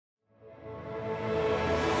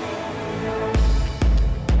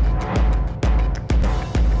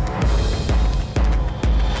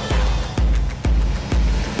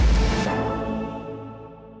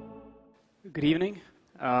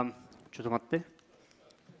ちょっと待って。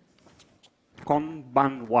こんば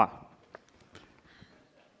んは.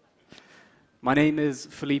 My name is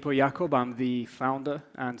Filippo Yacob. I'm the founder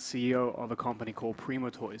and CEO of a company called Primo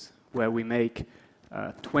Toys, where we make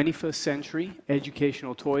 21st century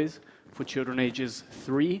educational toys for children ages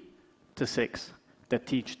 3 to 6 that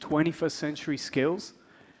teach 21st century skills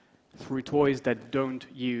through toys that don't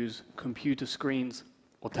use computer screens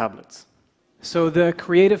or tablets. So the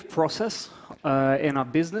creative process in our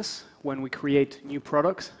business, when we create new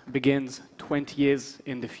products, begins 20 years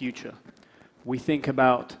in the future. We think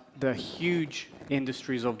about the huge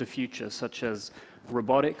industries of the future, such as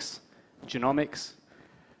robotics, genomics,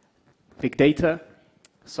 big data,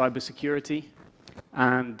 cybersecurity,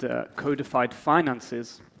 and codified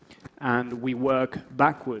finances. And we work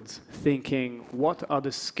backwards, thinking what are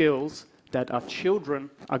the skills that our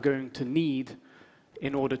children are going to need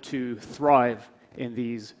in order to thrive in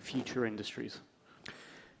these future industries.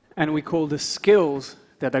 And we call the skills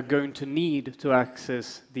that are going to need to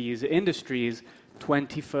access these industries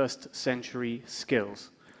 21st century skills.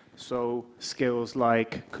 So skills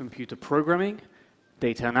like computer programming,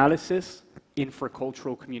 data analysis,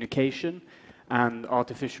 infracultural communication, and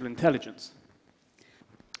artificial intelligence.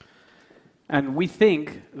 And we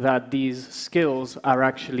think that these skills are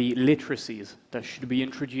actually literacies that should be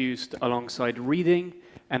introduced alongside reading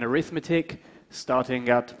and arithmetic starting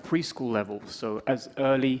at preschool level, so as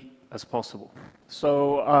early as possible.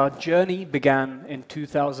 So our journey began in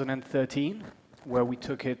 2013, where we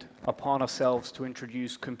took it upon ourselves to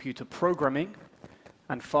introduce computer programming.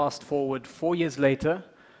 And fast forward 4 years later,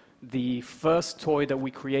 the first toy that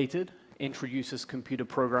we created introduces computer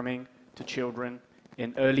programming to children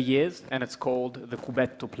in early years, and it's called the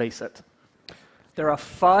Cubetto playset. There are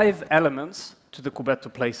 5 elements to the Cubetto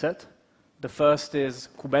playset. The first is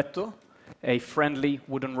Cubetto, a friendly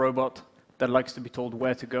wooden robot that likes to be told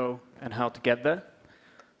where to go and how to get there.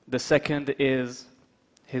 The second is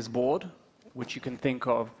his board, which you can think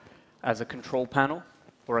of as a control panel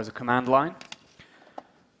or as a command line.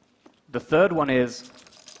 The third one is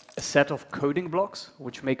a set of coding blocks,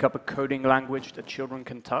 which make up a coding language that children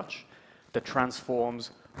can touch, that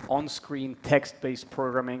transforms on-screen text-based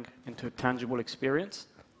programming into a tangible experience.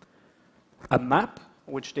 A map,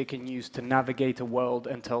 which they can use to navigate a world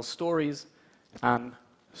and tell stories, and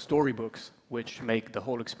storybooks, which make the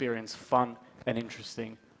whole experience fun and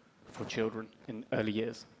interesting for children in early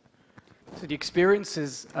years. So the experience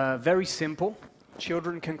is very simple.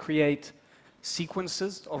 Children can create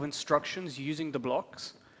sequences of instructions using the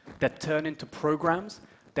blocks that turn into programs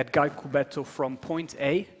that guide Cubetto from point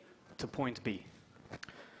A to point B.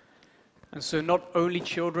 And so not only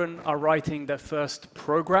children are writing their first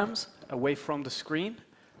programs away from the screen,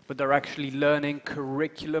 but they're actually learning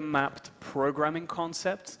curriculum-mapped programming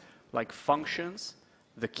concepts like functions,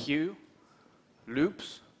 the queue,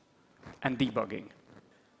 loops, and debugging.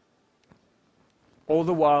 All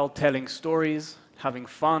the while telling stories, having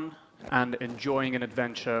fun, and enjoying an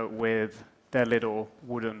adventure with their little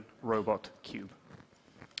wooden robot cube.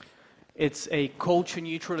 It's a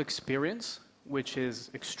culture-neutral experience, which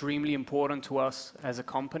is extremely important to us as a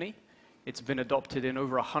company. It's been adopted in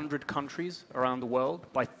over 100 countries around the world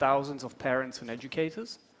by thousands of parents and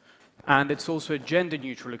educators. And it's also a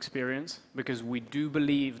gender-neutral experience because we do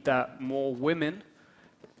believe that more women,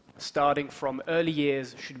 starting from early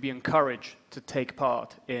years, should be encouraged to take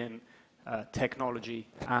part in technology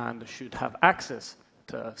and should have access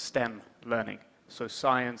to STEM learning, so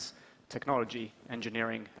science, technology,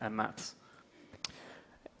 engineering, and maths.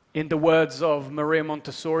 In the words of Maria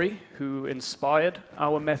Montessori, who inspired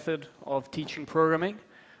our method of teaching programming,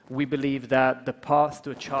 we believe that the path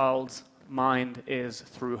to a child's mind is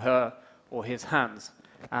through her or his hands.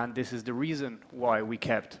 And this is the reason why we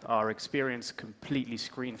kept our experience completely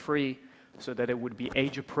screen-free, so that it would be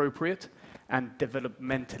age-appropriate and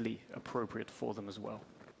developmentally appropriate for them as well.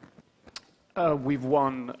 We've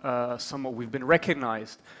been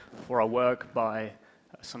recognized for our work by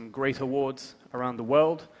some great awards around the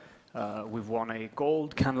world. We've won a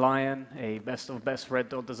Gold Cannes Lion, a Best of Best Red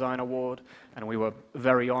Dot Design Award, and we were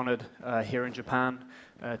very honored here in Japan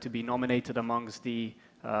to be nominated amongst the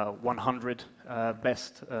 100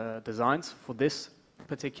 best designs for this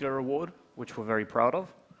particular award, which we're very proud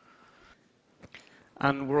of.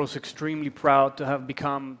 And we're also extremely proud to have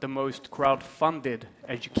become the most crowd-funded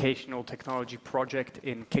educational technology project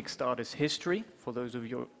in Kickstarter's history, for those of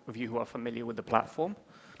you who are familiar with the platform.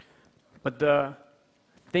 But the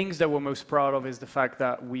things that we're most proud of is the fact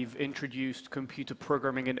that we've introduced computer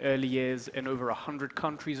programming in early years in over 100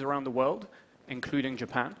 countries around the world, including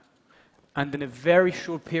Japan. And in a very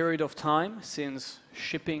short period of time, since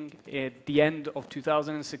shipping at the end of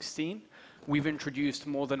 2016, we've introduced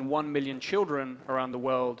more than 1 million children around the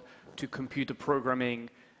world to computer programming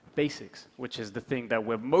basics, which is the thing that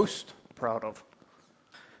we're most proud of.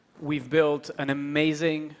 We've built an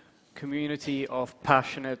amazing community of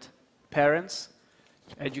passionate parents,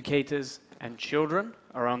 educators, and children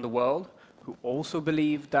around the world who also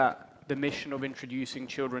believe that the mission of introducing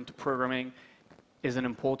children to programming is an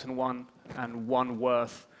important one and one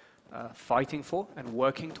worth fighting for and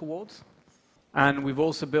working towards. And we've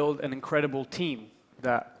also built an incredible team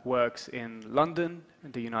that works in London,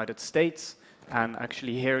 in the United States, and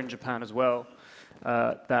actually here in Japan as well,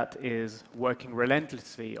 that is working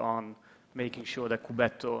relentlessly on making sure that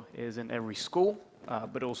Cubetto is in every school,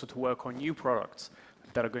 but also to work on new products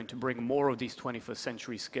that are going to bring more of these 21st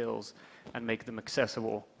century skills and make them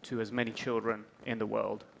accessible to as many children in the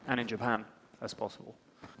world and in Japan as possible.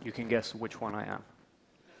 You can guess which one I am.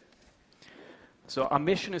 So our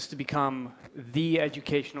mission is to become the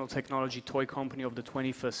educational technology toy company of the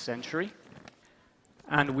 21st century.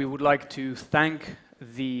 And we would like to thank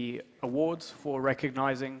the awards for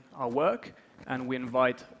recognizing our work. And we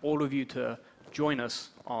invite all of you to join us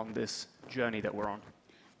on this journey that we're on.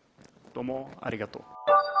 Domo arigato.